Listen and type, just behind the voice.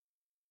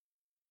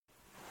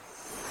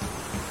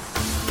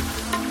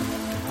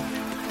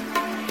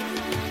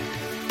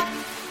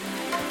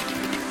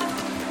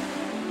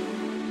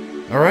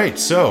All right,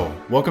 so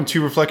welcome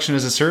to Reflection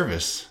as a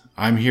Service.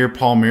 I'm here,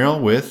 Paul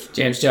Merrill, with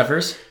James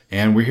Jeffers.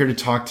 And we're here to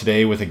talk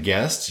today with a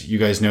guest. You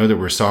guys know that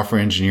we're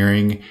software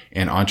engineering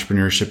and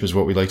entrepreneurship is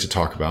what we like to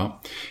talk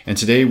about. And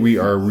today we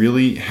are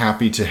really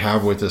happy to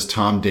have with us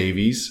Tom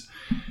Davies.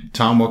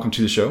 Tom, welcome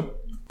to the show.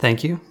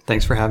 Thank you.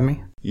 Thanks for having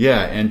me.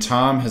 Yeah, and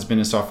Tom has been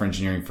in software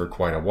engineering for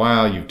quite a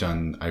while. You've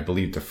done, I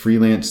believe, the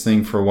freelance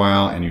thing for a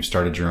while, and you've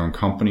started your own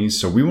companies.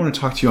 So we want to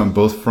talk to you on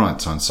both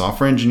fronts, on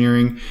software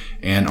engineering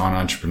and on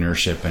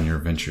entrepreneurship and your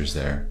ventures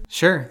there.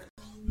 Sure.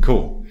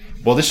 Cool.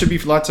 Well, this should be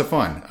lots of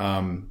fun.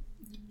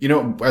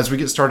 As we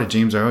get started,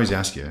 James, I always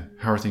ask you,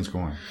 how are things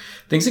going?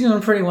 Things are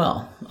going pretty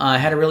well. I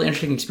had a really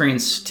interesting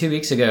experience 2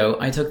 weeks ago.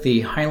 I took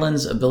the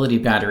Highlands Ability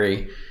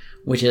Battery,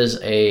 which is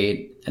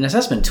an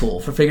assessment tool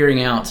for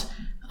figuring out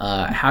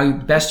how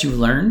best you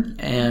learn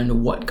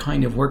and what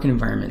kind of work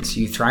environments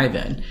you thrive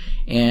in.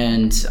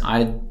 And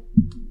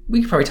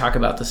we could probably talk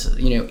about this,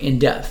 in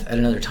depth at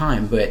another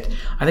time, but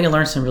I think I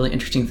learned some really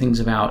interesting things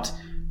about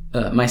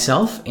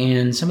myself,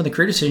 and some of the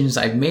career decisions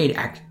I've made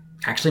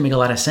actually make a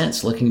lot of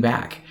sense looking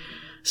back.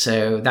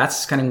 So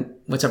that's kind of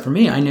what's up for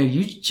me. I know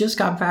you just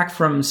got back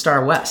from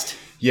Star West.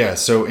 Yeah.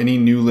 So any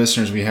new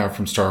listeners we have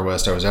from Star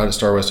West, I was out at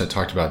Star West. I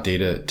talked about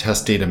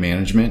test data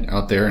management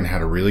out there and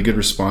had a really good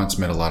response,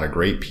 met a lot of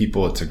great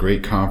people. It's a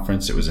great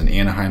conference. It was in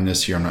Anaheim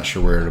this year. I'm not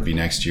sure where it'll be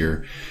next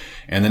year.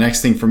 And the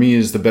next thing for me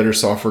is the Better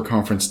Software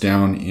Conference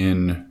down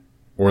in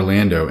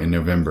Orlando in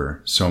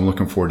November. So I'm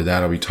looking forward to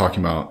that. I'll be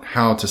talking about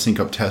how to sync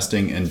up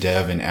testing and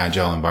dev and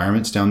agile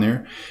environments down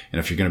there. And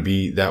if you're going to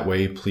be that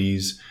way,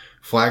 please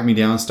flag me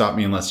down, stop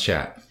me, and let's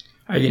chat.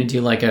 Are you going to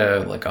do like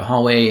a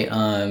hallway,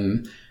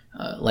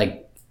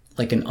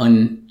 like an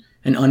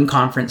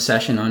unconference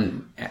session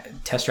on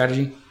test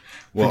strategy?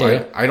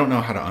 Well, I don't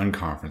know how to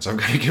unconference. I've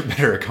got to get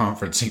better at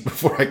conferencing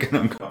before I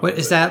can unconference. What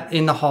is that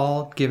in the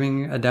hall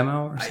giving a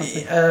demo or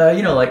something?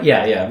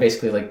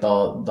 Basically like the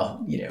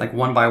like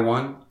one by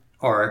one,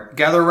 or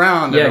gather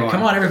around. Yeah, everyone.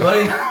 Come on,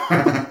 everybody.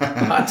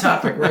 Hot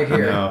topic right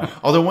here. No.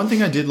 Although one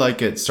thing I did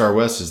like at Star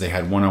West is they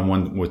had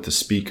one-on-one with the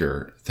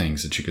speaker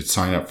things that you could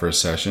sign up for a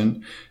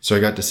session. So I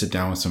got to sit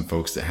down with some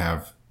folks that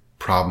have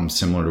problems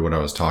similar to what I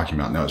was talking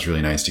about. And that was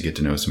really nice to get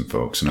to know some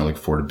folks. And I look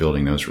forward to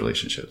building those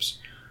relationships.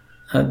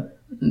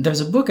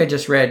 There's a book I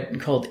just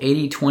read called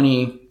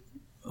 80/20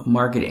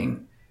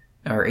 Marketing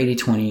or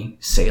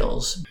 80/20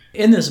 Sales.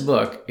 In this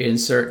book,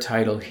 insert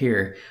title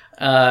here,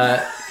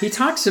 he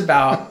talks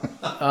about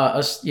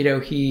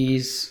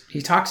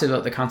he talks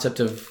about the concept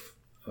of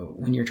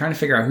when you're trying to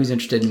figure out who's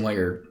interested in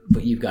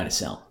what you've got to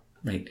sell,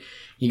 right?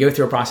 You go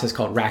through a process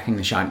called racking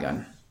the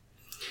shotgun.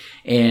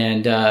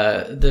 And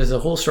there's a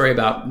whole story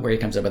about where he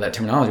comes up with that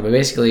terminology. But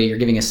basically, you're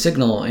giving a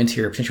signal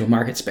into your potential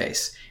market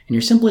space. And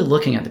you're simply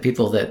looking at the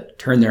people that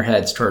turn their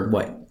heads toward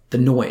the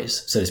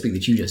noise, so to speak,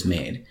 that you just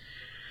made.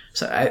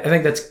 So I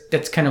think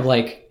that's kind of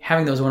like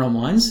having those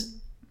one-on-ones.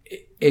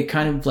 It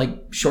kind of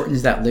like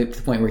shortens that loop to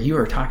the point where you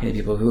are talking to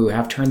people who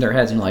have turned their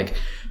heads and like,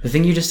 the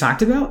thing you just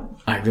talked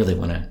about, I really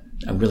want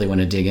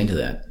to dig into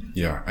that.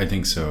 Yeah, I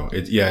think so.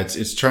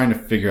 It's trying to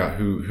figure out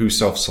who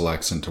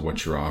self-selects into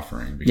what you're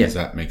offering, because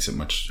that makes it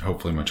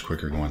hopefully much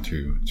quicker going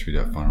through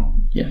that funnel.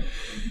 Yeah.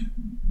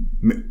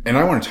 And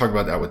I want to talk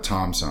about that with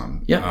Tom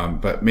some. Yeah.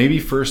 But maybe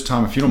first,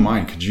 Tom, if you don't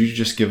mind, could you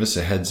just give us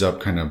a heads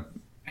up kind of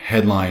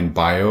headline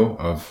bio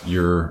of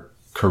your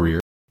career?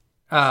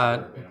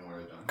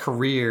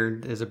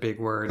 Career is a big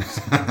word.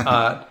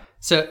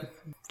 So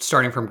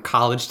starting from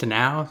college to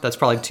now, that's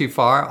probably too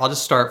far. I'll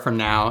just start from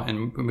now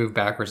and move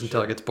backwards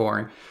until it gets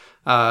boring.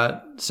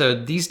 So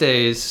these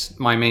days,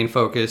 my main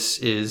focus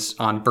is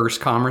on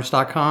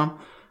burstcommerce.com.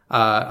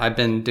 I've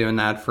been doing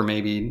that for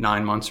maybe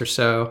 9 months or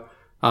so.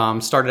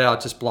 Started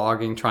out just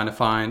blogging, trying to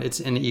find, it's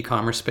in the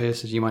e-commerce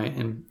space, as you might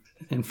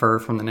infer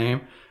from the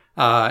name.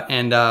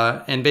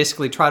 And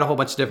basically tried a whole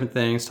bunch of different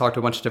things, talked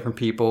to a bunch of different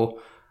people,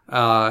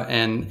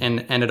 and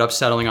ended up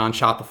settling on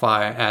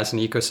Shopify as an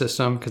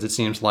ecosystem, because it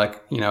seems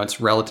like,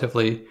 it's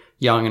relatively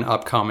young and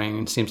upcoming,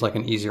 and seems like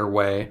an easier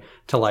way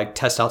to like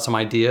test out some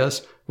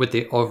ideas, with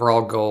the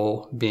overall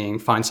goal being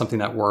find something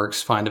that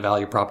works, find a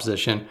value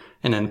proposition,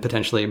 and then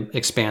potentially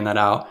expand that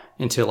out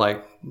into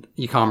like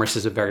e-commerce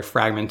is a very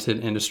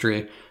fragmented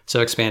industry. So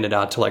expand it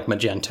out to like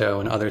Magento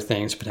and other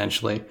things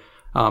potentially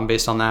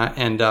based on that.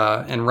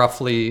 And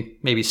roughly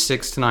maybe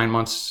 6 to 9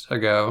 months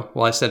ago,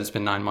 well, I said it's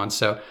been 9 months.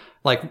 So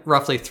like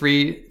roughly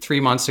three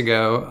months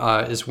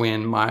ago is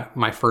when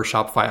my first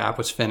Shopify app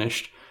was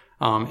finished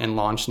and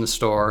launched in the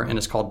store, and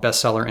it's called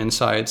Bestseller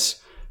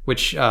Insights,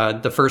 which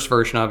the first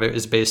version of it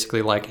is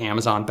basically like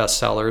Amazon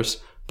bestsellers,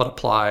 but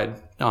applied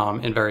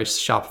in very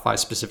Shopify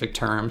specific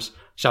terms.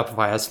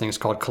 Shopify has things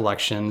called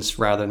collections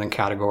rather than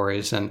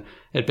categories, and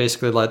it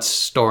basically lets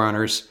store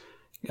owners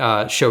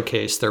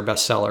showcase their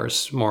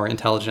bestsellers more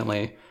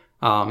intelligently.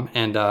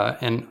 And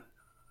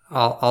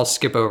I'll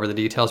skip over the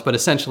details, but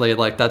essentially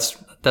like that's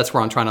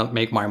where I'm trying to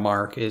make my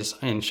mark, is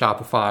in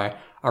Shopify,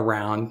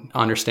 around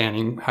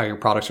understanding how your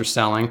products are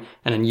selling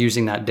and then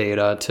using that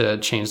data to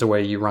change the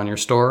way you run your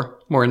store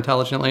more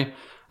intelligently.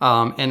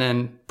 And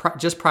then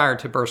just prior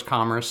to Burst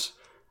Commerce,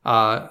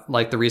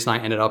 Like the reason I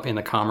ended up in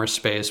the commerce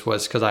space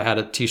was because I had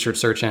a t-shirt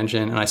search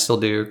engine, and I still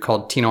do,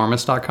 called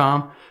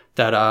teenormous.com,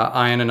 that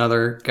I and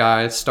another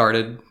guy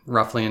started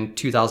roughly in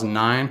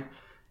 2009,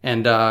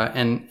 and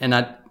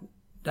that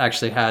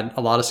actually had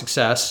a lot of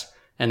success.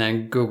 And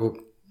then Google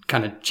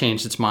kind of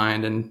changed its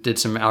mind and did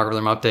some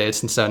algorithm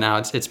updates, and so now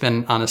it's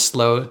been on a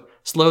slow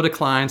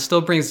decline.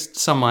 Still brings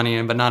some money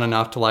in, but not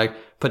enough to like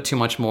put too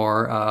much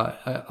more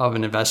of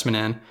an investment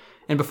in.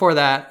 And before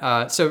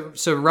that, so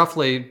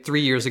roughly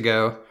 3 years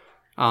ago,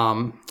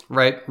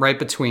 right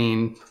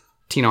between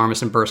Teen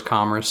Armis and Burst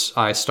Commerce,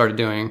 I started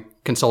doing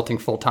consulting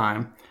full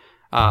time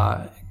 /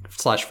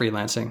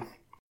 freelancing.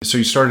 So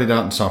you started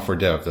out in software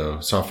dev, though,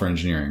 software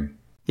engineering.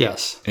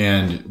 Yes.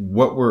 And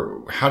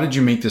how did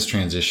you make this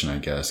transition, I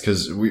guess?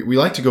 Because we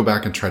like to go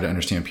back and try to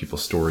understand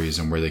people's stories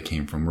and where they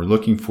came from. We're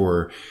looking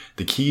for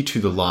the key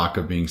to the lock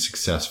of being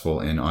successful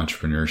in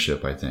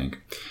entrepreneurship, I think,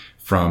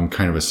 from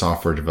kind of a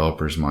software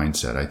developer's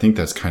mindset. I think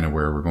that's kind of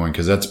where we're going,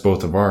 because that's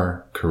both of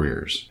our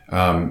careers.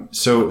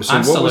 So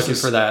I'm still looking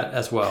for that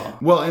as well.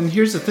 Well, and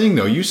here's the thing,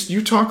 though.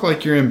 You talk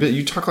like you're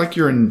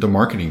in the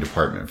marketing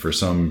department for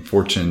some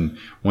Fortune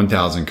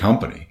 1000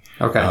 company.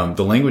 Okay.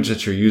 The language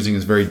that you're using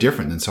is very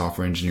different than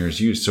software engineers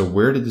use. So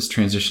where did this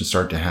transition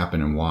start to happen,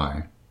 and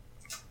why?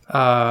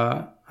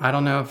 I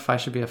don't know if I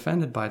should be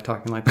offended by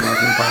talking like the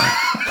marketing department.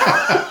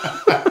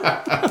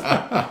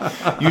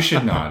 You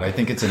should not. I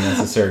think it's a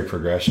necessary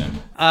progression.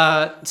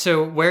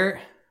 So where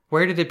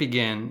did it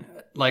begin?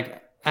 Like,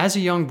 as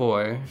a young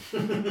boy,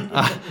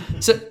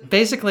 so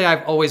basically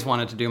I've always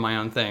wanted to do my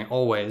own thing,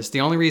 always. The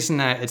only reason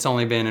that it's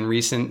only been in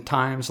recent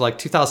times, like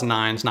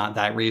 2009 is not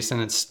that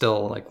recent. It's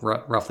still like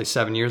roughly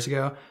 7 years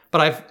ago.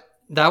 But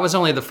that was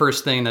only the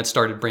first thing that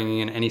started bringing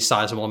in any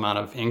sizable amount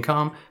of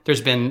income.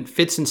 There's been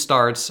fits and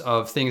starts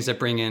of things that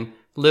bring in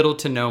little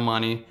to no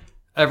money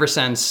ever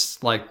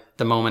since like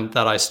the moment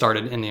that I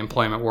started in the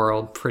employment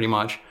world, pretty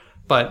much.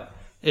 But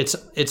it's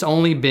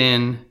only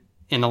been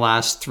in the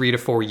last 3 to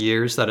 4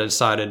 years that I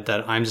decided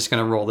that I'm just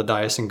going to roll the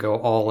dice and go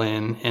all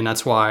in. And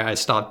that's why I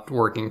stopped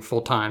working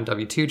full-time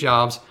W-2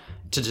 jobs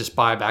to just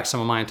buy back some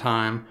of my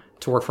time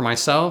to work for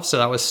myself. So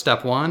that was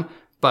step one.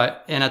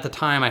 And at the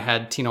time I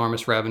had Teen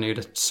Armis revenue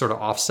to sort of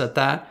offset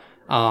that.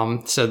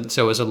 So it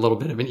was a little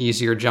bit of an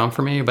easier jump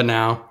for me, but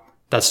now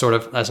that's sort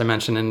of, as I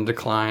mentioned, in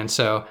decline.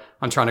 So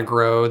I'm trying to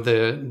grow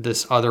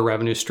this other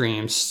revenue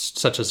streams,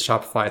 such as the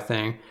Shopify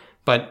thing.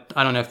 But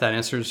I don't know if that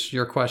answers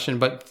your question.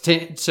 But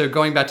so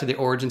going back to the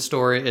origin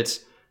story, it's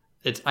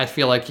I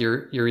feel like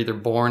you're either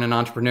born an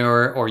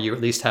entrepreneur, or you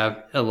at least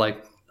have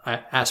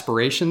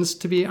aspirations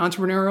to be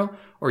entrepreneurial,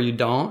 or you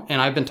don't.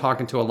 And I've been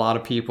talking to a lot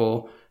of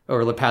people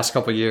over the past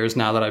couple of years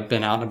now that I've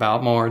been out and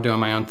about more, doing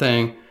my own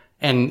thing.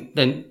 And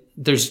then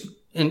there's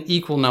an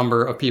equal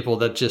number of people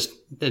that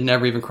it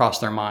never even crossed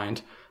their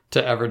mind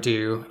to ever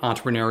do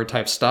entrepreneur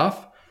type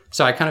stuff.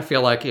 So I kind of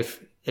feel like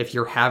if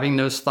you're having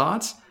those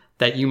thoughts,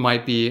 that you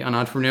might be an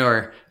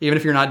entrepreneur, even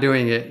if you're not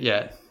doing it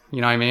yet.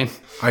 You know what I mean?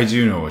 I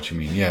do know what you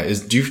mean. Yeah.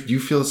 Do you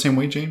feel the same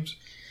way, James?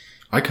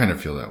 I kind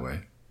of feel that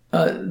way.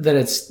 That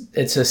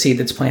it's a seed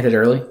that's planted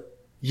early.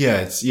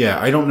 Yeah.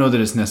 I don't know that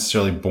it's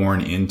necessarily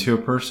born into a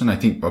person. I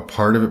think a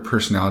part of it,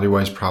 personality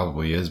wise,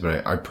 probably is,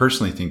 but I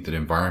personally think that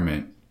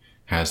environment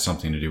has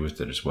something to do with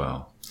it as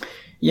well.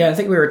 Yeah, I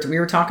think we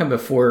were talking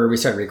before we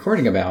started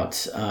recording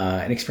about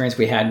an experience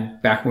we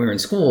had back when we were in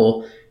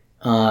school.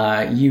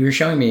 You were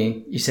showing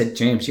me, you said,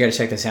 James, you got to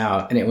check this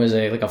out. And it was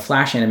a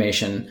flash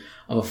animation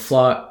of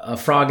a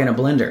frog in a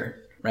blender,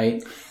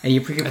 right? And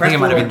you press I think it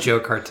might have been Joe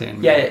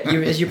Cartoon. Yeah,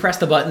 as you press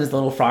the buttons, the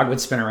little frog would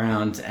spin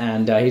around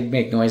and he'd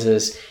make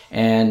noises.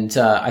 And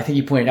I think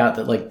you pointed out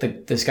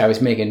that this guy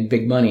was making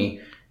big money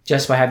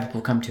just by having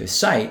people come to his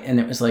site. And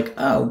it was like,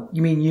 oh,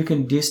 you mean you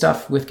can do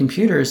stuff with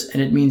computers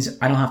and it means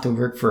I don't have to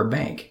work for a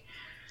bank.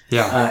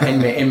 Yeah.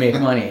 And make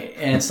money.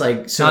 And it's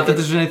like... so not that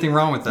there's anything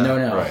wrong with that.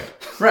 No.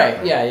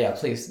 Right. Yeah.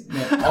 Please.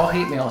 All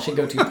hate mail should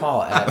go to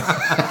Paul.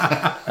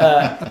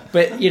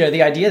 But,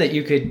 the idea that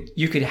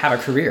you could have a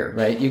career,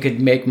 right? You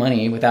could make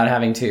money without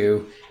having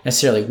to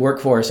necessarily work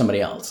for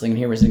somebody else. Like,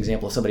 here was an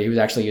example of somebody who was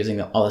actually using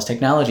all this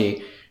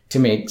technology to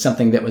make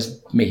something that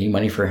was making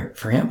money for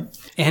him.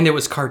 And it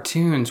was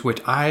cartoons, which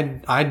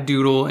I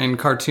doodle in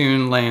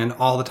cartoon land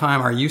all the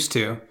time, or used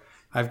to.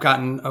 I've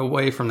gotten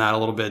away from that a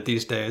little bit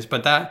these days.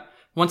 But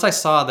once I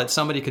saw that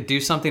somebody could do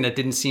something that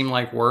didn't seem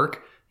like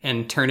work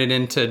and turn it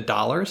into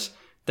dollars,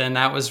 then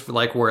that was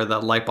like where the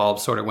light bulb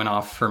sort of went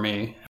off for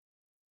me.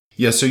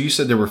 Yeah, so you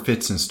said there were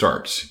fits and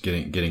starts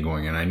getting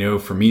going. And I know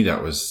for me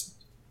that was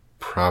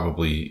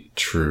probably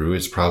true.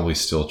 It's probably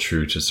still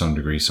true to some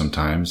degree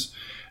sometimes.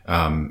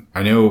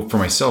 I know for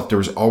myself, there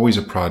was always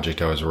a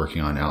project I was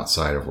working on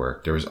outside of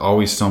work. There was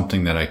always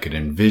something that I could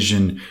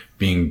envision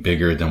being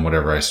bigger than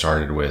whatever I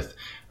started with.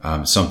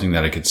 Something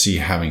that I could see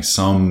having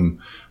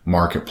some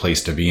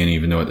marketplace to be in,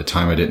 even though at the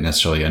time I didn't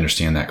necessarily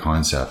understand that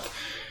concept.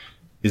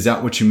 Is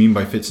that what you mean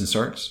by fits and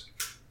starts?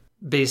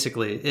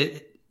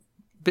 Basically,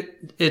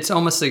 it's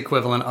almost the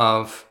equivalent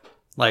of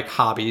like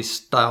hobby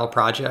style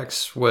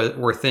projects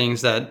were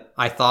things that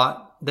I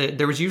thought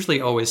there was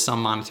usually always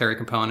some monetary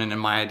component in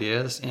my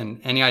ideas, and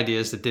any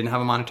ideas that didn't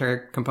have a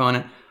monetary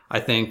component, I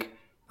think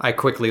I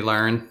quickly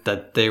learned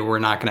that they were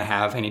not going to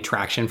have any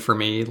traction for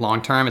me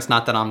long term. It's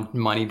not that I'm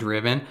money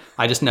driven.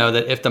 I just know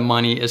that if the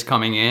money is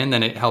coming in,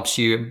 then it helps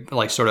you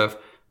like sort of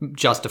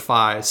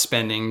justify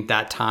spending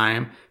that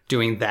time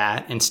doing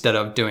that instead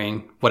of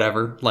doing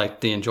whatever,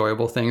 like the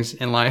enjoyable things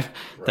in life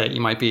that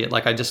you might be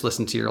like. I just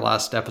listened to your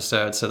last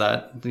episode, so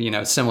that, you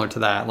know, similar to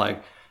that,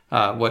 like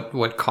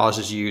what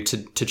causes you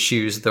to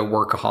choose the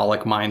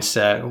workaholic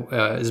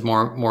mindset is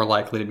more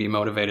likely to be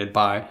motivated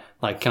by,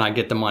 like, can I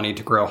get the money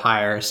to grow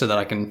higher so that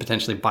I can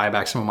potentially buy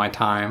back some of my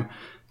time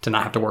to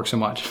not have to work so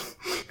much.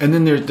 And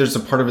then there's a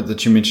part of it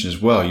that you mentioned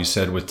as well. You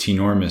said with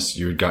T-Normus,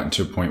 you had gotten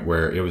to a point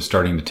where it was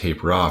starting to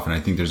taper off. And I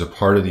think there's a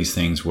part of these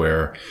things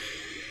where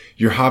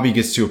your hobby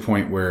gets to a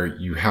point where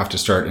you have to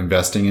start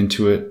investing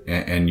into it,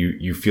 and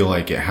you feel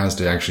like it has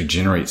to actually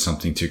generate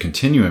something to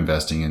continue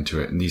investing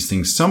into it. And these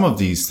things, some of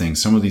these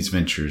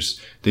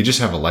ventures, they just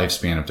have a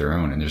lifespan of their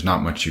own, and there's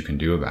not much you can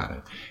do about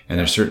it. And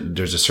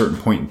there's a certain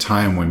point in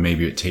time when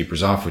maybe it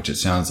tapers off, which it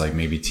sounds like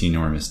maybe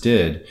T-Normus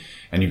did,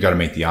 and you've got to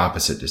make the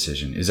opposite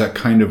decision. Is that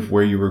kind of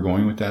where you were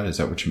going with that? Is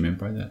that what you meant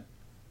by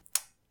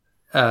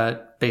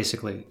that?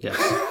 Basically, yes.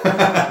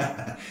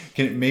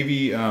 Can it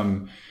maybe,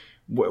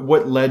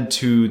 what led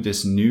to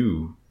this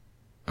new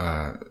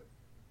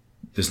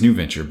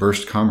venture,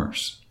 Burst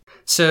Commerce?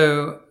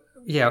 So,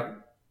 yeah.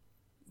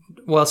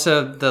 Well,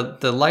 so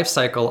the life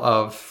cycle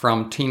of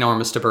from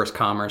T-Normus to Burst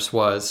Commerce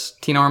was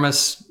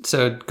T-Normus.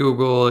 So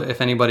Google, if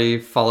anybody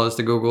follows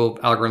the Google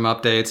algorithm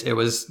updates, it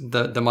was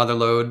the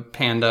motherlode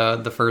Panda,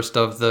 the first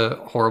of the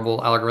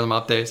horrible algorithm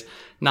updates,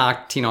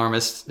 knocked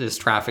T-Normus's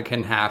traffic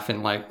in half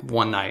in like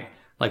one night.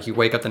 Like you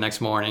wake up the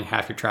next morning,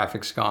 half your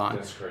traffic's gone.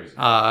 That's crazy.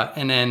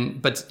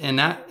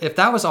 If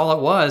that was all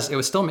it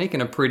was still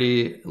making a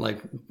pretty, like,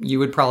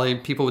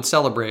 people would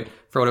celebrate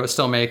for what it was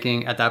still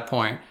making at that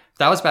point.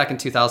 That was back in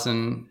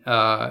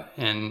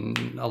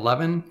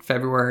 2011,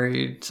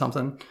 February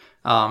something.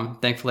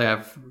 Thankfully,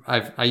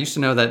 I used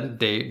to know that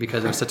date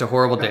because it was such a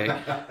horrible date.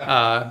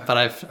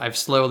 But I've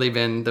slowly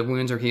the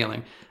wounds are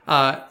healing.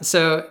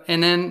 So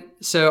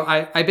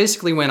I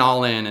basically went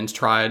all in and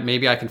tried,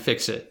 maybe I can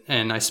fix it.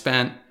 And I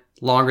spent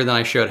longer than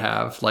I should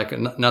have, like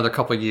another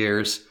couple of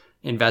years,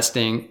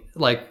 investing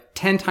like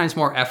 10 times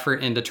more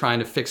effort into trying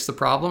to fix the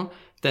problem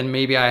than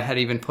maybe I had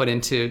even put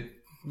into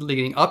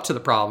leading up to the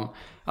problem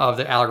of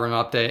the algorithm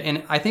update.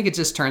 And I think it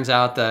just turns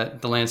out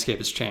that the landscape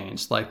has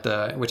changed,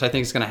 which I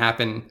think is going to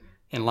happen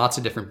in lots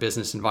of different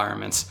business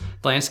environments.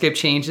 The landscape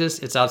changes.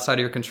 It's outside of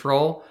your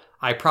control.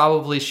 I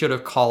probably should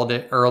have called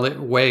it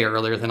way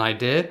earlier than I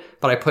did,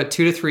 but I put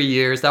 2 to 3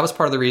 years. That was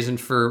part of the reason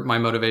for my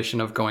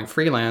motivation of going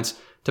freelance,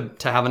 to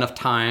have enough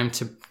time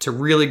to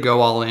really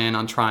go all in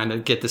on trying to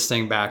get this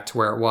thing back to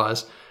where it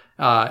was.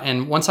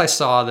 And once I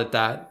saw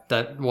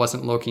that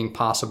wasn't looking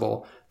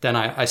possible, then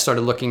I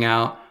started looking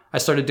out. I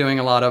started doing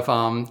a lot of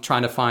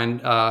trying to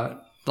find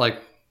what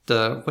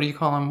do you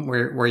call them,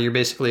 where you're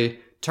basically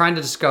trying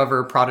to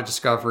discover product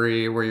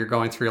discovery, where you're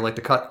going through like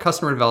the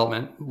customer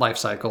development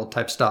lifecycle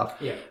type stuff,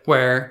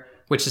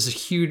 which is a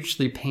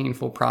hugely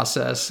painful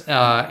process.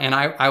 And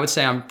I would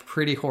say I'm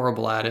pretty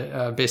horrible at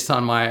it based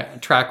on my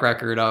track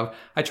record of,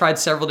 I tried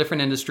several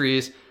different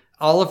industries,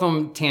 all of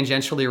them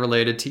tangentially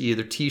related to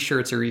either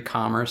t-shirts or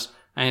e-commerce.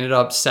 I ended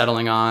up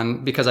settling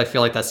on, because I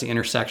feel like that's the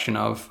intersection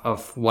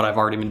of what I've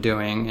already been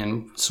doing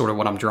and sort of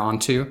what I'm drawn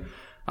to.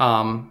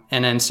 And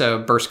then so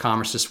Burst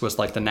Commerce just was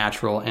like the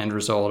natural end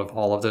result of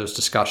all of those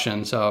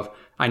discussions of,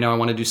 I know I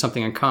want to do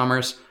something in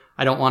commerce.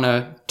 I don't want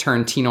to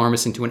turn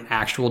T-Normus into an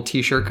actual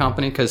t-shirt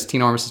company, because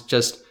T-Normus is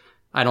just,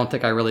 I don't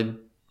think I really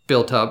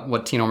built up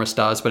what T-Normus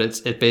does, but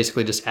it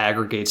basically just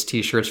aggregates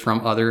t-shirts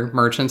from other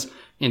merchants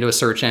into a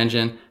search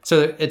engine.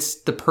 So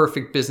it's the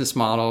perfect business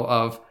model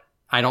of,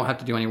 I don't have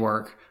to do any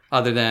work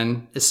other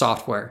than it's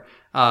software.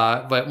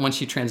 But once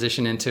you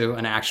transition into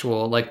an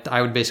actual, like,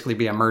 I would basically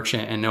be a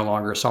merchant and no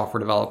longer a software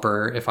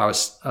developer if I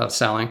was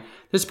selling.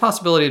 There's a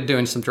possibility of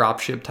doing some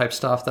dropship type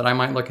stuff that I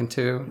might look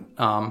into.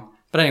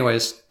 But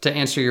anyways, to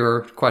answer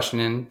your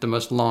question in the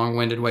most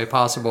long-winded way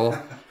possible,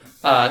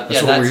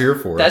 that's what we're here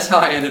for. That's how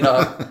I ended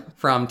up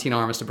from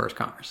T-Normus to Burst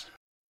Commerce.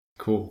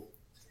 Cool.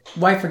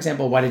 Why, for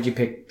example, why did you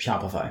pick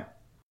Shopify?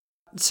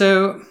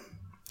 So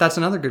that's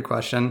another good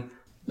question.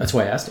 That's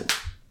why I asked it.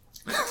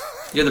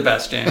 You're the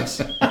best,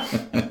 James.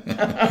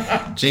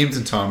 James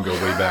and Tom go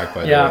way back,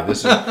 by the way.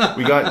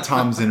 We got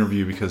Tom's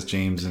interview because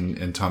James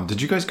and Tom...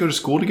 Did you guys go to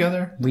school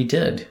together? We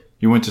did.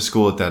 You went to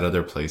school at that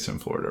other place in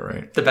Florida,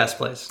 right? The best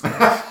place.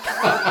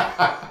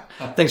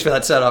 Thanks for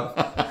that setup.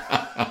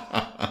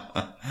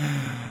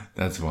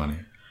 That's funny.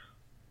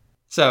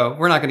 So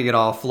we're not going to get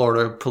all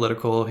Florida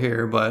political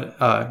here, but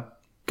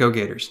go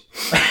Gators.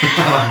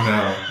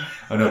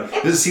 Oh, no.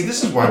 This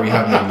is why we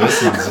have no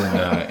listens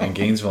in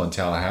Gainesville and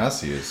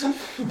Tallahassee, is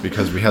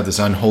because we have this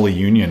unholy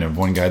union of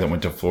one guy that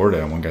went to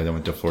Florida and one guy that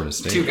went to Florida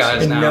State. Two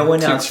guys and now. No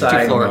one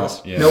outside.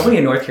 Nobody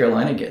in North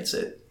Carolina gets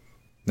it.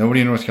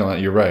 Nobody in North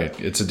Carolina. You're right.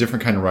 It's a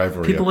different kind of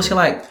rivalry. People will say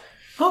like,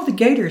 Oh, the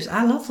Gators.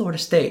 I love Florida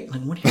State.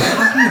 Like, what are you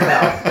talking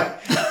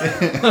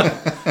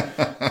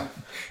about?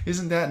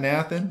 Isn't that in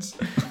Athens?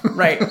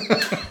 Right.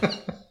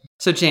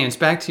 So James,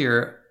 back to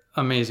your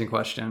amazing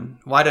question.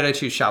 Why did I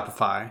choose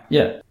Shopify?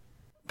 Yeah.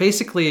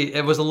 Basically,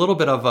 it was a little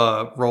bit of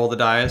a roll of the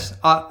dice.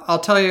 I'll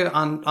tell you,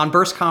 on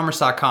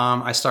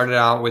burstcommerce.com, I started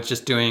out with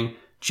just doing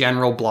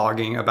general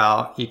blogging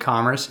about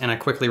e-commerce, and I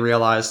quickly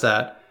realized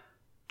that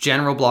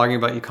general blogging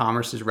about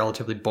e-commerce is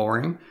relatively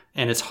boring,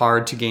 and it's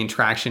hard to gain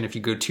traction if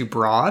you go too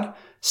broad.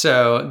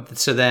 So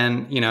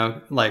then,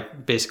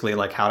 like basically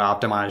like how to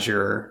optimize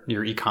your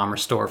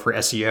e-commerce store for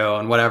SEO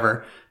and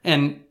whatever.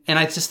 And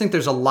I just think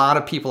there's a lot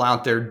of people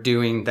out there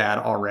doing that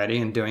already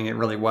and doing it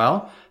really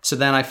well. So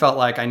then I felt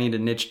like I need to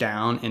niche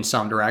down in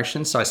some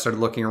direction. So I started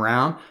looking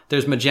around.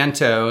 There's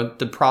Magento.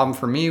 The problem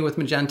for me with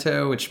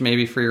Magento, which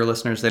maybe for your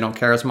listeners, they don't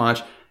care as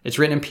much. It's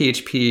written in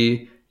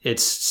PHP.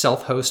 It's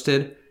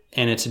self-hosted,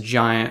 and it's a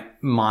giant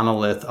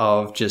monolith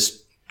of just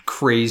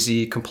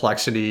crazy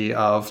complexity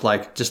of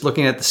like just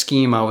looking at the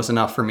schema was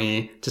enough for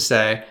me to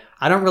say,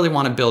 I don't really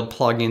want to build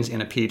plugins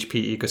in a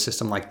PHP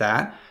ecosystem like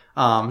that.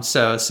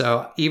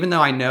 So even though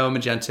I know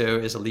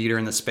Magento is a leader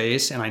in the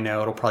space and I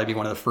know it'll probably be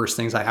one of the first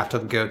things I have to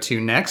go to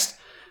next,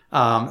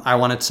 I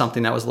wanted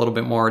something that was a little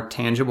bit more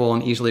tangible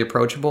and easily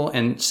approachable.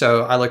 And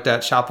so I looked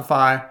at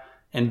Shopify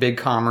and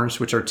BigCommerce,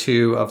 which are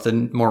two of the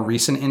more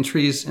recent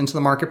entries into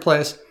the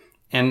marketplace.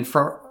 And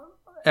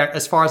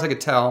as far as I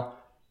could tell,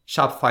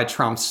 Shopify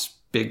trumps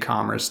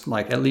BigCommerce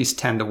like at least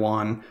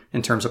 10-1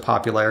 in terms of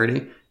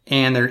popularity.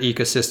 And their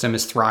ecosystem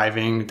is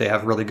thriving. They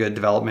have really good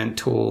development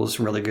tools,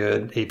 really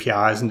good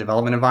APIs and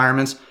development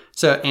environments.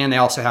 And they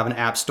also have an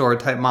app store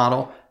type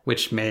model,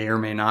 which may or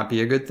may not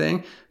be a good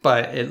thing,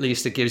 but at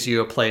least it gives you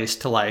a place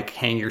to like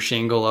hang your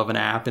shingle of an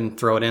app and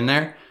throw it in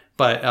there.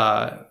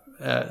 But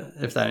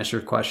if that answers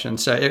your question.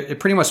 So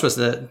it pretty much was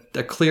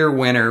the clear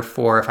winner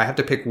for, if I have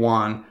to pick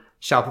one,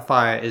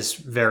 Shopify is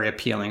very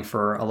appealing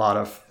for a lot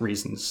of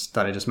reasons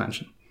that I just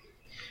mentioned.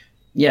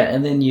 Yeah,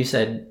 and then you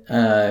said,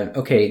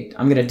 okay,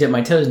 I'm going to dip my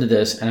toes into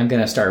this, and I'm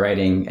going to start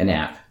writing an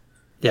app.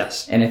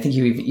 Yes. And I think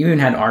you even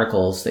had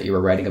articles that you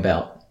were writing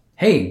about,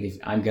 hey,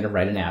 I'm going to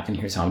write an app, and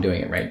here's how I'm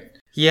doing it, right?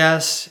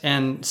 Yes,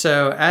 and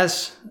so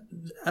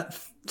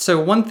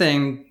one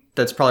thing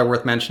that's probably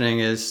worth mentioning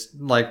is,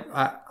 like,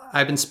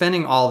 I've been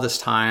spending all this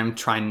time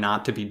trying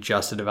not to be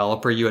just a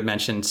developer. You had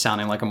mentioned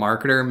sounding like a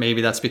marketer.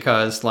 Maybe that's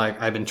because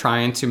like I've been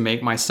trying to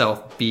make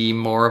myself be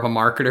more of a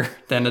marketer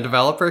than a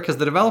developer, because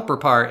the developer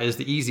part is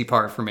the easy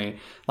part for me.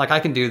 Like I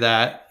can do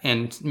that,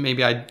 and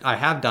maybe I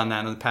have done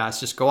that in the past.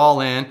 Just go all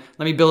in,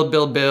 let me build,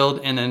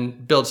 and then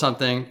build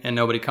something and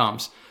nobody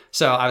comes.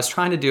 So I was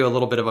trying to do a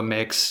little bit of a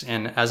mix,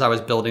 and as I was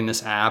building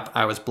this app,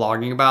 I was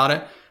blogging about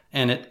it.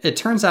 And it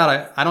turns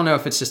out, I don't know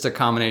if it's just a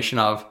combination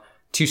of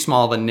too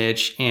small of a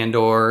niche and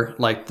or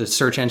like the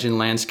search engine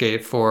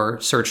landscape for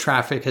search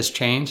traffic has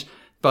changed.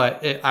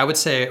 But I would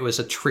say it was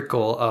a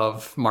trickle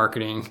of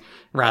marketing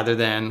rather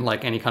than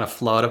like any kind of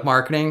flood of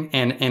marketing.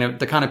 And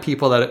the kind of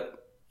people that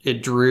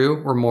it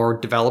drew were more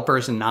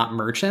developers and not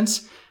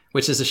merchants,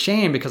 which is a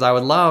shame, because I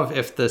would love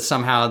if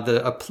somehow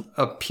the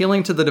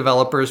appealing to the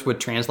developers would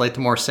translate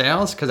to more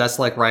sales, because that's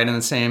like right in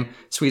the same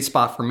sweet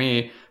spot for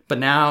me. But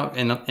now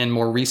in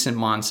more recent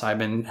months, I've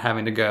been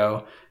having to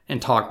go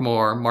and talk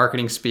more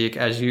marketing speak,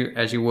 as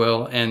you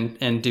will,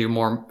 and do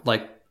more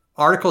like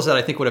articles that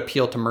I think would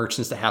appeal to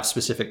merchants that have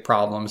specific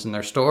problems in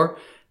their store,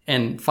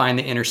 and find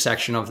the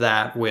intersection of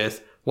that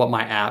with what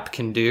my app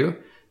can do,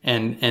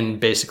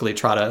 and basically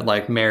try to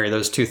like marry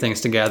those two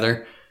things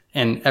together.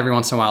 And every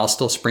once in a while, I'll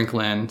still sprinkle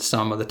in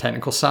some of the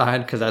technical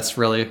side, because that's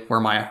really where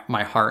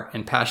my heart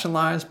and passion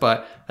lies.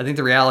 But I think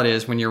the reality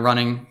is, when you're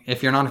running,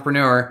 if you're an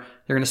entrepreneur,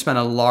 you're going to spend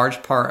a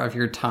large part of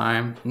your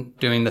time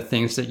doing the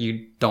things that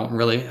you don't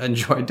really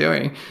enjoy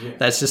doing. Yeah.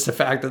 That's just a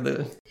fact of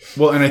the...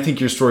 Well, and I think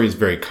your story is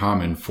very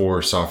common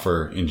for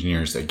software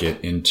engineers that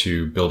get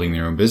into building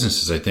their own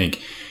businesses. I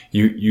think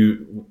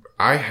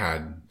I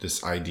had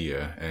this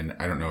idea, and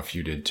I don't know if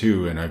you did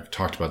too, and I've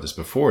talked about this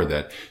before,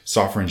 that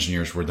software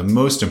engineers were the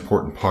most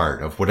important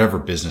part of whatever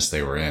business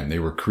they were in. They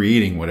were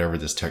creating whatever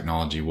this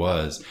technology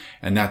was,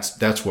 and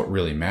that's what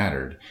really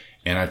mattered.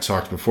 And I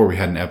talked before, we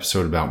had an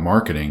episode about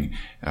marketing.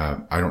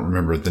 I don't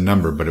remember the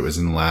number, but it was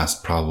in the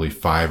last probably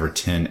 5 or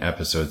 10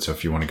 episodes. So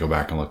if you want to go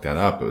back and look that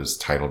up, it was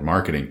titled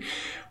Marketing,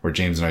 where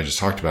James and I just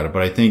talked about it.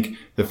 But I think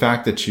the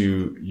fact that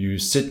you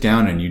sit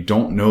down and you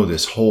don't know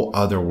this whole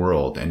other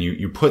world, and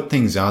you put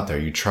things out there,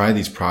 you try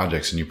these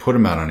projects and you put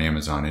them out on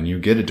Amazon, and you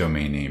get a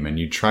domain name and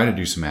you try to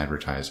do some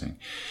advertising.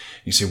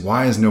 You say,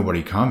 why is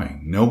nobody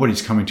coming?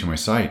 Nobody's coming to my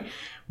site.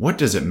 What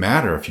does it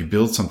matter if you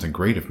build something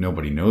great if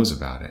nobody knows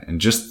about it?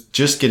 And just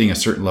getting a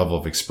certain level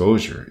of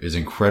exposure is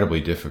incredibly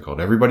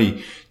difficult.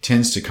 Everybody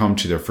tends to come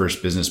to their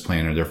first business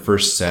plan or their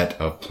first set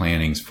of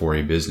plannings for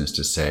a business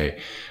to say,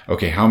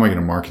 okay, how am I going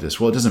to market this?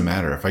 Well, it doesn't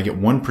matter. If I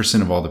get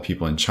 1% of all the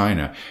people in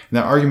China, and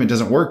that argument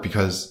doesn't work,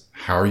 because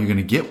how are you going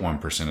to get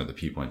 1% of the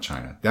people in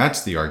China?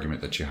 That's the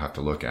argument that you have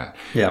to look at.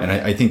 Yeah. And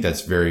I think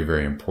that's very,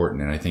 very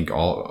important. And I think a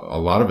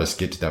lot of us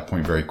get to that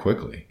point very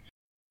quickly.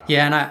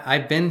 Yeah, and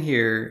I've been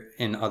here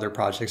in other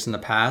projects in the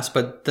past,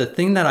 but the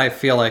thing that I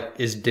feel like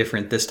is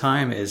different this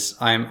time is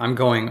I'm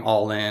going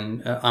all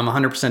in. I'm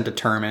 100%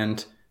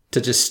 determined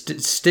to just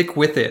stick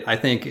with it. I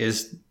think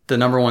is the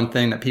number one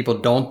thing that people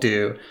don't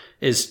do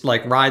is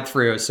like ride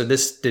through. So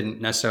this didn't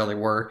necessarily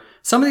work.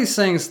 Some of these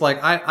things,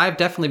 like I've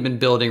definitely been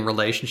building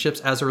relationships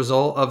as a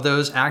result of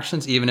those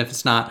actions, even if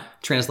it's not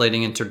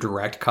translating into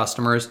direct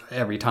customers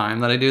every time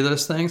that I do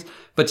those things.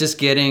 But just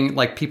getting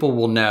like people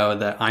will know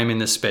that I'm in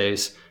this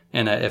space.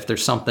 And if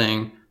there's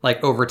something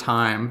like over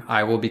time,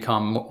 I will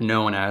become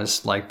known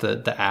as like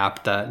the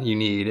app that you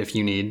need if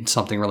you need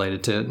something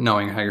related to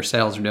knowing how your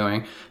sales are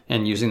doing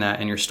and using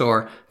that in your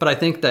store. But I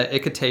think that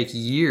it could take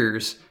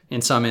years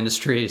in some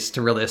industries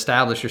to really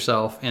establish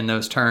yourself in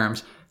those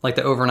terms. Like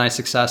the overnight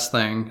success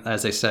thing,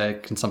 as they say,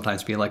 can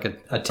sometimes be like a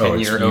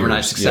 10-year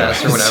overnight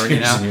success or whatever,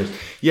 you know?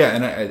 Yeah,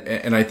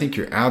 and I think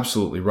you're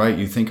absolutely right.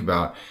 You think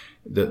about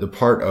the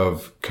part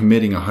of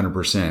committing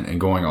 100% and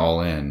going all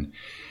in.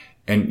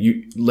 And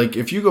you, like,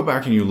 if you go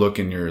back and you look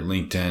in your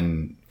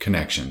LinkedIn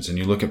connections and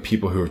you look at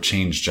people who have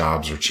changed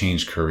jobs or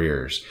changed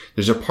careers,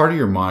 there's a part of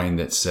your mind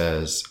that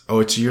says, oh,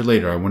 it's a year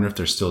later. I wonder if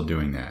they're still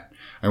doing that.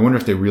 I wonder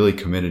if they really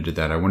committed to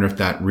that. I wonder if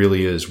that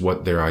really is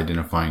what they're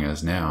identifying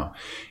as now.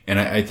 And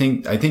I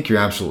think you're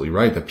absolutely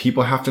right that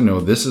people have to know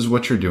this is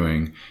what you're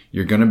doing.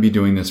 You're going to be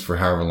doing this for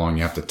however long.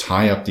 You have to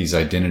tie up these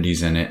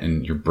identities in it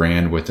and your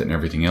brand with it and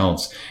everything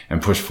else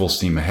and push full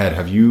steam ahead.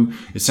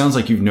 It sounds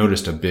like you've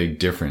noticed a big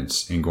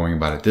difference in going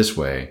about it this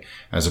way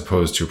as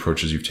opposed to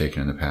approaches you've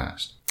taken in the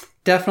past.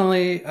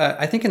 Definitely.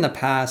 I think in the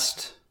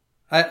past,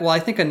 I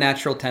think a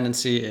natural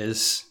tendency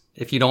is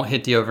if you don't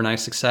hit the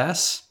overnight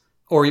success,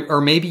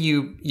 or maybe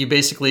you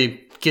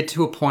basically get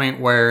to a point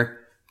where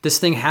this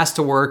thing has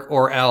to work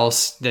or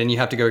else then you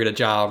have to go get a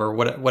job or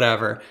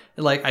whatever.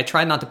 Like I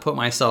try not to put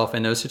myself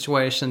in those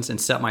situations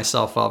and set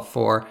myself up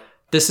for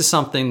this is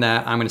something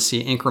that I'm going to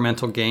see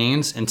incremental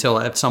gains until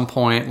at some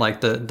point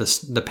like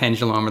the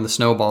pendulum or the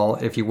snowball,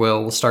 if you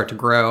will start to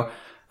grow.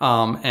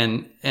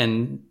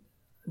 And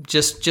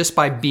just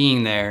by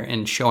being there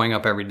and showing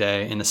up every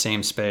day in the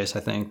same space,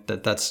 I think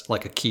that's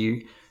like a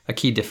key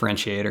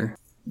differentiator.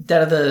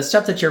 The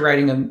stuff that you're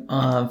writing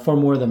for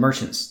more of the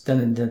merchants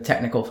than the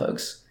technical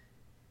folks.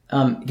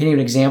 Can you give an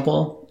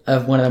example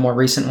of one of the more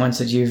recent ones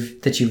that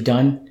you've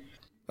done?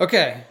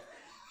 Okay,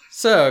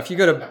 so if you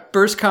go to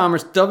Burst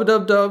Commerce,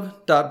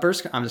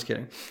 www.burst. I'm just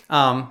kidding.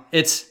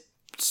 It's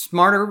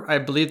smarter. I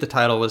believe the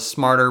title was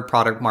Smarter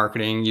Product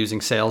Marketing Using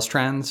Sales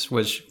Trends,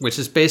 which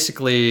is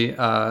basically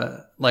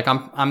like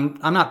I'm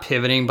not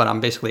pivoting, but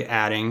I'm basically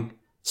adding.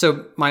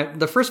 So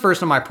the first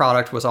version of my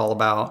product was all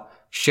about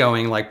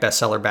showing like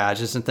bestseller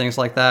badges and things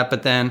like that.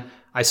 But then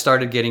I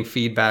started getting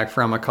feedback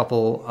from a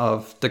couple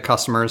of the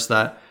customers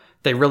that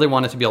they really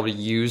wanted to be able to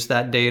use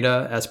that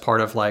data as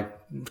part of like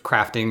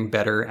crafting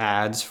better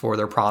ads for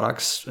their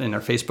products in their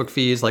Facebook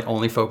feeds, like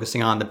only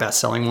focusing on the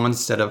best-selling ones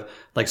instead of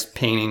like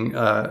painting,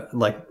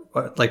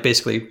 like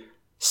basically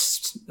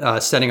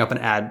setting up an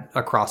ad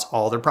across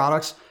all their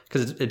products,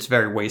 because it's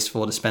very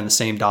wasteful to spend the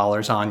same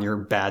dollars on your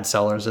bad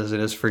sellers as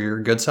it is for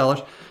your good sellers.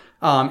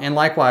 And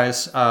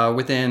likewise,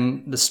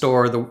 within the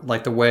store,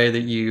 the way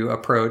that you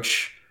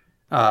approach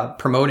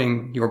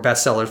promoting your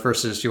best sellers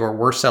versus your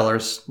worst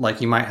sellers, like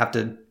you might have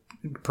to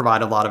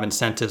provide a lot of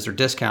incentives or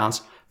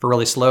discounts for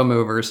really slow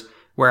movers,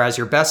 whereas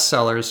your best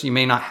sellers, you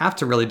may not have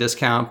to really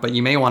discount, but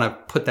you may want to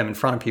put them in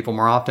front of people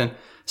more often.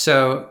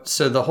 So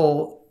the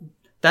whole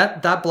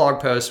that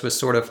blog post was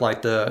sort of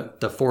like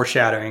the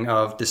foreshadowing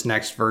of this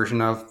next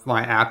version of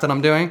my app that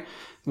I'm doing,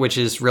 which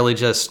is really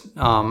just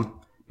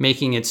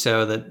making it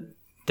so that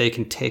they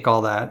can take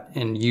all that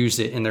and use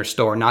it in their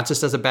store, not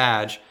just as a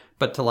badge,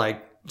 but to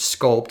like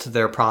sculpt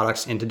their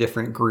products into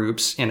different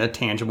groups in a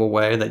tangible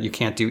way that you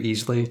can't do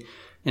easily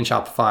in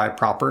Shopify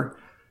proper.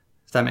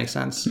 Does that make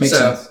sense? Makes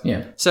sense.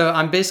 Yeah. So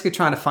I'm basically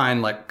trying to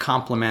find like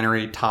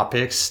complementary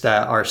topics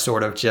that are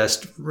sort of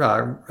just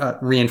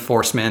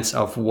reinforcements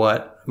of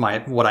what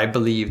I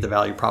believe the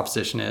value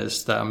proposition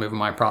is that I'm moving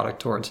my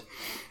product towards.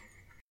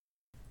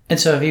 And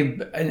so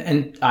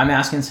and I'm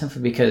asking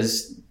simply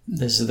because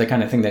this is the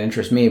kind of thing that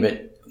interests me,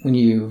 but when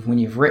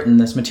you've written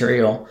this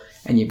material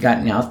and you've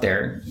gotten out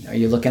there, are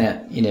you looking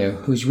at,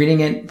 who's reading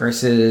it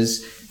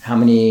versus how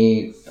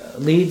many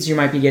leads you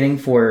might be getting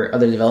for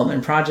other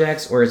development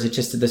projects? Or is it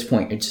just at this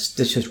point, it's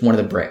just one of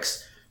the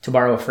bricks, to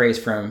borrow a phrase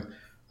from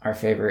our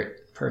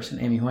favorite person,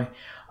 Amy Hoy.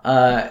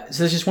 So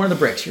it's just one of the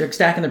bricks. You're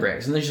stacking the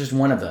bricks and there's just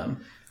one of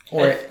them.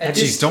 Or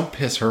geez, don't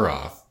piss her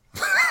off.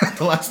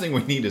 The last thing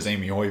we need is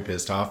Amy Hoy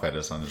pissed off at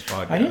us on this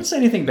podcast. I didn't say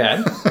anything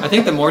bad. I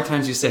think the more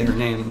times you say her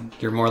name,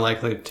 you're more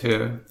likely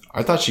to...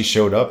 I thought she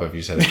showed up if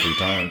you said it 3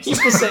 times. You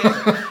have to say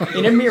it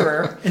in a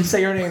mirror and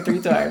say her name 3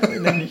 times,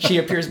 and then she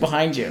appears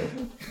behind you.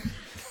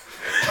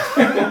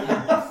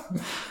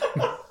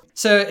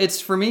 So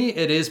for me,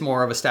 it is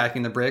more of a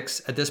stacking the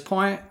bricks at this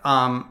point.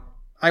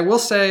 I will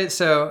say,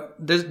 so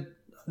there's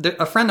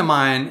a friend of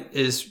mine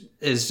is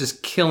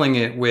just killing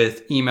it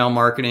with email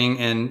marketing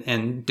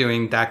and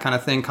doing that kind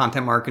of thing,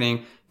 content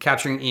marketing,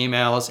 capturing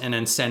emails and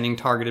then sending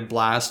targeted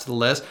blasts to the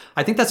list.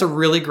 I think that's a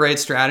really great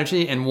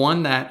strategy, and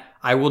one that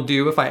I will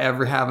do if I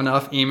ever have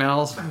enough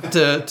emails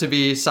to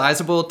be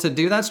sizable to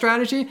do that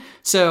strategy.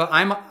 So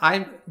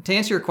to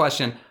answer your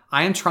question,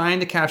 I am trying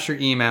to capture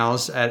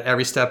emails at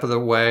every step of the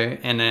way,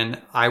 and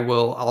then I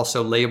will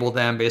also label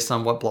them based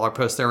on what blog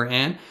post they were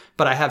in.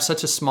 But I have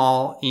such a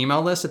small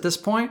email list at this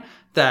point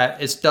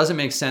that it doesn't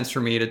make sense for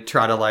me to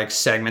try to like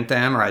segment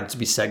them, or I'd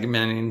be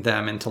segmenting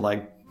them into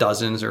like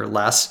dozens or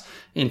less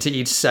into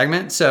each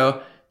segment.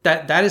 So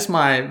that is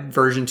my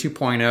version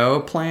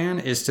 2.0 plan,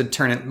 is to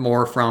turn it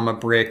more from a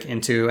brick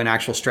into an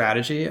actual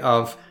strategy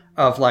of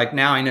like,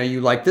 now I know you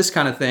like this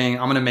kind of thing,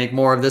 I'm going to make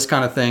more of this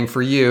kind of thing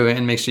for you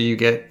and make sure you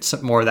get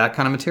some more of that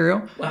kind of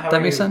material. Well,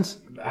 that makes sense?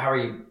 How are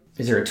you?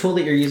 Is there a tool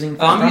that you're using?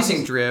 I'm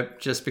using Drip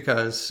just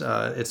because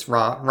it's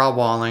Rob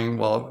Walling.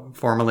 Well,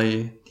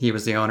 formerly he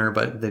was the owner,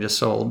 but they just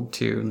sold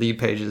to Lead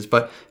Pages.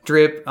 But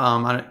Drip,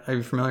 are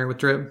you familiar with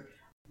Drip?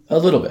 A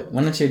little bit.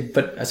 Why don't you?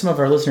 But some of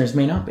our listeners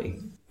may not be.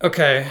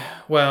 Okay,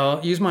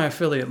 well, use my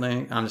affiliate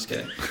link. I'm just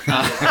kidding.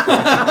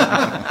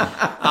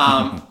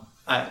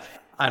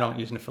 I don't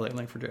use an affiliate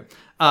link for Drip.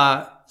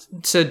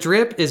 So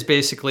Drip is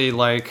basically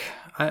like,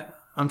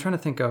 I'm trying to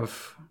think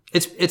of,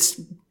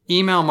 it's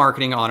email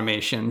marketing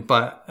automation,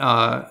 but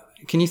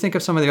can you think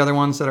of some of the other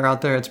ones that are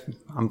out there?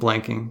 I'm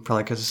blanking,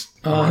 probably because...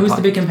 who's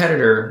the big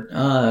competitor?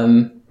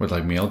 With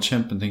like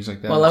MailChimp and things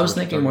like that? Well, I was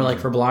thinking more like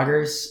for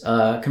bloggers,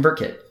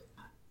 ConvertKit.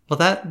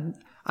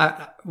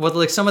 Well,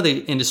 like some of the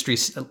industry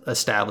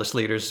established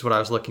leaders is what I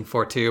was looking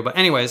for too. But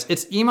anyways,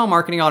 it's email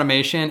marketing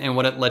automation. And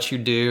what it lets you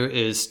do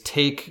is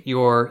take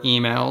your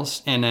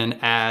emails and then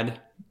add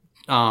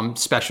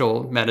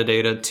special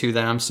metadata to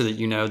them so that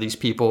you know these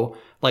people.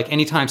 Like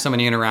anytime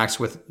somebody interacts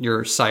with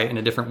your site in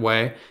a different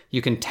way,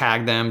 you can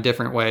tag them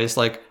different ways.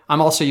 Like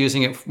I'm also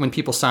using it when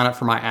people sign up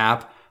for my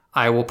app.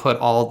 I will put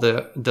all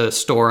the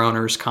store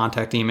owners'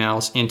 contact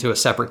emails into a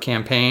separate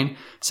campaign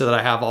so that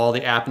I have all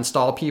the app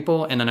install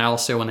people. And then I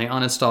also, when they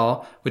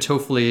uninstall, which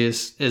hopefully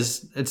is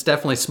it's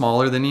definitely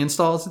smaller than the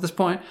installs at this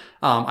point,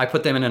 I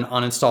put them in an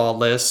uninstall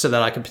list so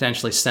that I could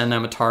potentially send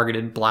them a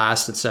targeted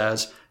blast that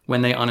says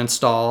when they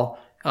uninstall,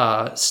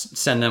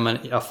 send them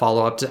a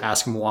follow-up to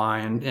ask them why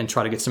and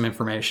try to get some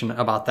information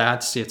about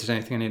that to see if there's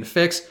anything I need to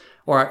fix.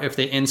 Or if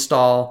they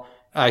install,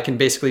 I can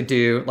basically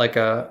do like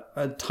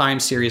a time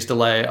series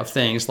delay of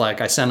things.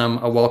 Like I send them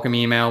a welcome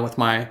email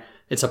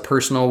it's a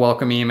personal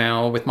welcome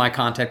email with my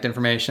contact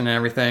information and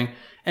everything.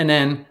 And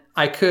then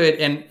I could,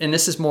 and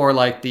this is more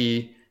like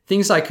the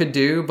things I could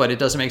do, but it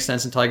doesn't make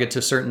sense until I get to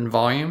a certain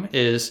volume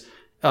is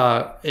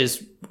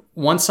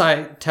once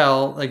I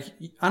tell, like,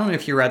 I don't know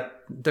if you were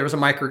there was a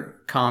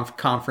MicroConf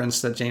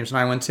conference that James and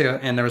I went to,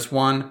 and there was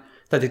one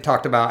that they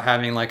talked about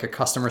having like a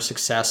customer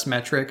success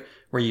metric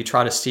where you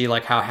try to see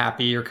like how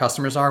happy your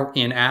customers are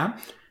in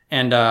app.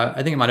 And I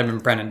think it might have been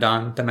Brennan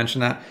Dunn that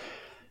mentioned that.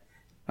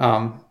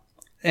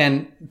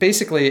 And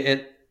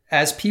basically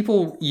as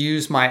people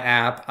use my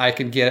app, I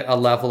could get a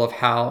level of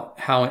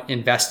how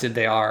invested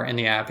they are in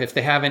the app. If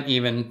they haven't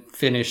even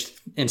finished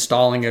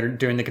installing it or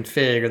doing the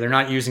config, or they're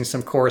not using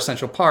some core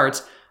essential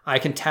parts, I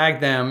can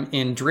tag them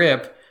in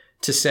Drip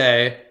to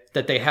say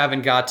that they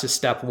haven't got to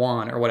step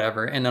 1 or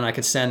whatever. And then I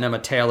could send them a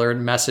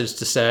tailored message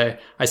to say,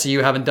 I see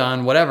you haven't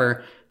done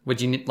whatever. Would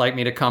you like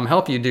me to come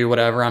help you do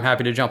whatever? I'm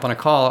happy to jump on a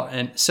call.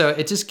 And so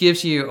it just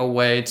gives you a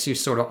way to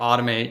sort of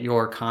automate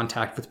your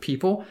contact with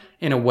people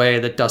in a way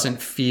that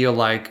doesn't feel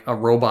like a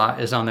robot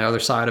is on the other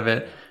side of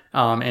it,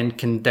 and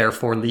can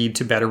therefore lead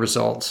to better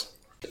results.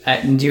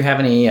 Do you have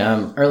any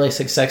early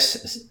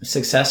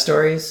success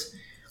stories?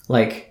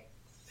 Like,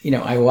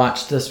 I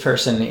watched this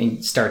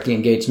person start the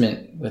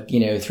engagement with,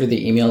 through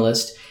the email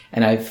list,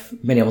 and I've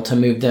been able to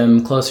move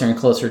them closer and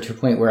closer to a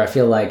point where I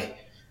feel like,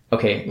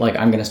 okay, like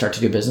I'm going to start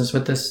to do business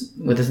with this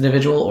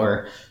individual,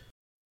 or?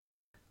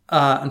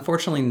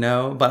 Unfortunately,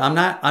 no, but I'm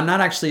not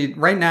actually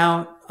right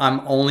now.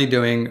 I'm only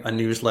doing a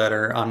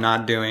newsletter. I'm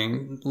not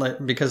doing,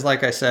 because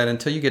like I said,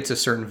 until you get to a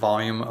certain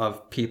volume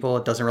of people,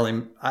 it doesn't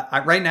really,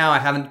 right now I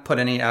haven't put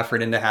any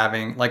effort into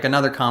having, like,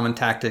 another common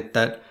tactic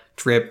that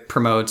Drip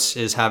promotes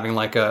is having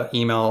like a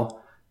email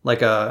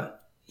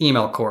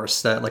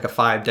course that like a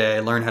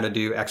 5-day learn how to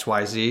do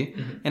XYZ.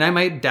 Mm-hmm. And I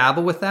might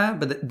dabble with that,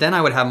 but then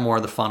I would have more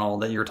of the funnel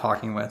that you're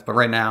talking with. But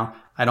right now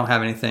I don't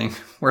have anything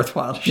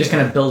worthwhile. Just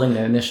kind of building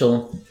the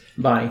initial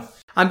body.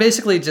 I'm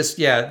basically just,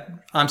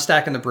 I'm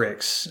stacking the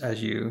bricks,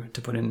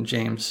 to put in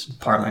James'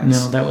 parlance.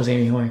 No, that was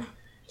Amy Hoy.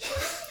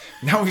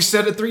 Now we've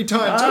said it 3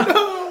 times.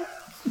 Oh,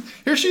 no.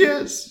 Here she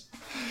is.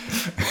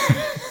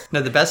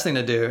 No, the best thing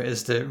to do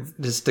is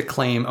to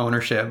claim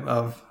ownership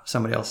of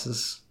somebody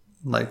else's,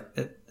 like,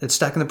 it's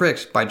Stacking the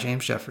Bricks by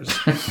James Jeffers.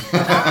 I'm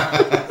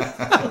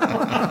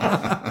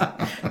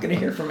going to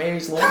hear from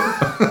Amy's lawyer.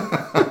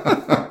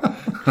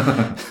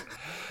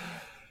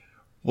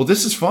 Well,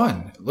 this is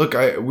fun. Look,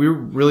 we're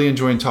really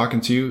enjoying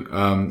talking to you.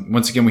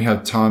 Once again, we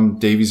have Tom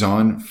Davies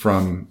on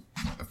from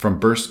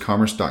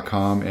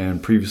burstcommerce.com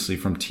and previously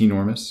from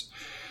Tnormous.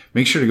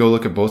 Make sure to go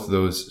look at both of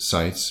those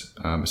sites,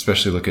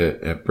 especially look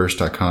at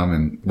burst.com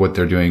and what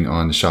they're doing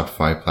on the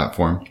Shopify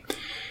platform.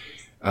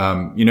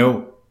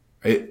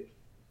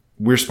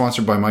 We're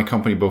sponsored by my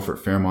company,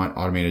 Beaufort Fairmont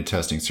Automated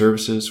Testing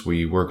Services.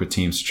 We work with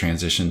teams to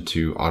transition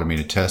to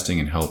automated testing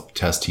and help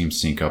test teams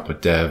sync up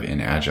with dev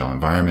in agile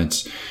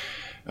environments.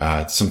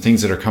 Some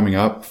things that are coming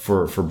up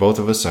for both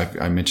of us.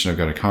 I mentioned I've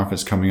got a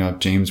conference coming up.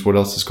 James, what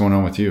else is going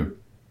on with you?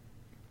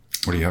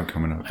 What do you have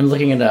coming up? I'm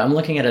looking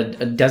at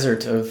a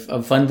desert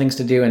of fun things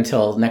to do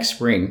until next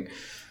spring.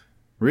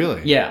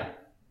 Really? Yeah.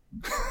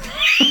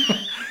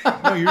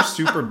 No, you're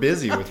super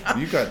busy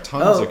you've got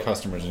tons of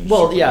customers.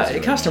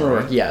 Customer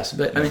work, yes.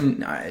 But I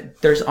mean,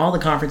 there's all the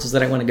conferences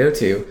that I want to go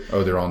to.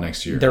 Oh, they're all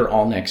next year? They're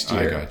all next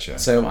year. I gotcha.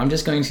 So I'm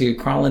just going to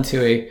crawl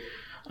into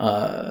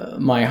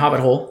my hobbit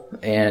hole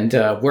and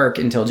work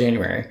until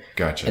January.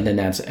 Gotcha. And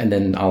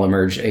then I'll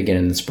emerge again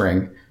in the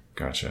spring.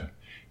 Gotcha.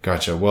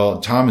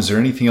 Well, Tom, is there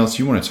anything else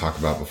you want to talk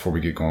about before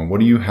we get going? What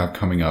do you have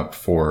coming up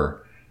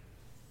for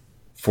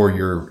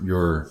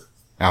your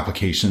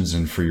applications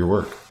and for your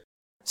work?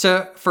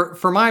 So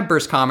for my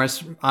burst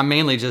commerce, I'm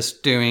mainly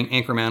just doing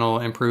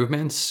incremental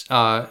improvements,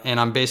 and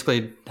I'm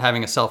basically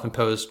having a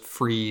self-imposed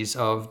freeze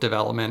of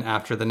development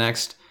after the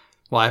next.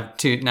 Well, I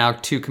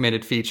have two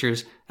committed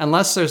features.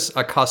 Unless there's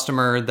a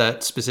customer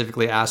that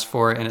specifically asked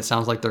for it and it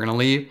sounds like they're going to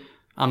leave,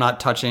 I'm not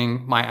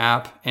touching my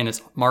app, and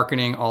it's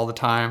marketing all the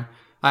time.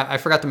 I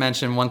forgot to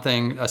mention one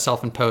thing, a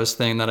self-imposed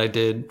thing that I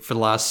did for the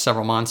last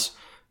several months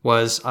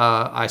was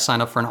I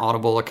signed up for an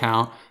Audible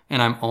account,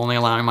 and I'm only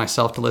allowing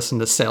myself to listen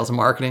to sales and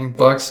marketing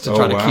books to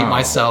try to keep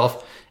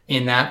myself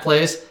in that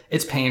place.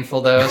 It's painful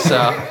though, so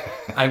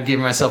I'm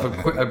giving myself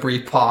a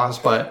brief pause.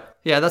 But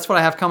yeah, that's what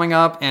I have coming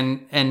up,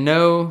 and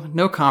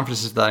no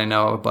conferences that I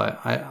know of,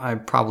 but I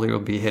probably will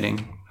be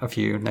hitting a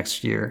few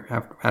next year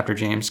after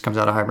James comes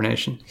out of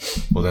hibernation.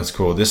 Well, that's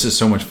cool. This is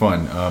so much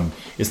fun.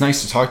 It's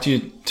nice to talk to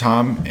you,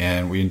 Tom,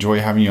 and we enjoy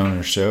having you on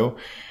our show.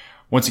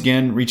 Once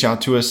again, reach out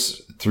to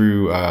us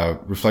through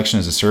Reflection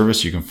as a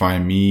Service. You can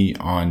find me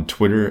on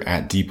Twitter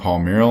at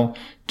dpaulmerrill.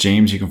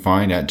 James, you can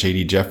find at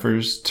JD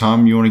Jeffers.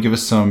 Tom, you want to give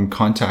us some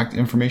contact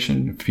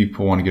information if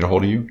people want to get a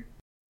hold of you?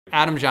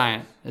 Adam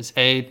Giant. It's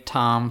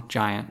Tom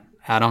Giant.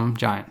 Adam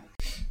Giant.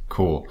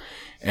 Cool.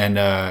 And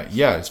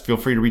feel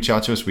free to reach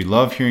out to us. We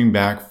love hearing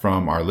back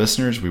from our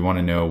listeners. We want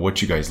to know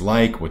what you guys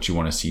like, what you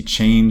want to see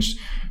changed.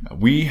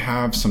 We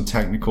have some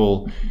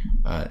technical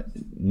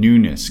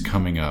newness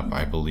coming up,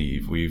 I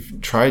believe. We've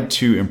tried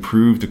to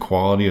improve the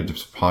quality of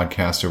this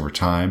podcast over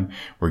time.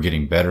 We're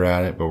getting better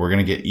at it, but we're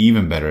going to get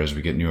even better as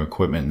we get new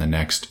equipment in the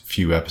next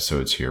few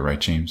episodes here,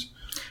 right, James?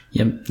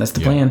 Yep, that's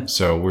the plan.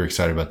 So we're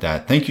excited about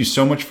that. Thank you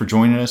so much for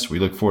joining us. We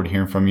look forward to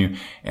hearing from you,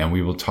 and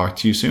we will talk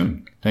to you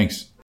soon.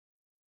 Thanks.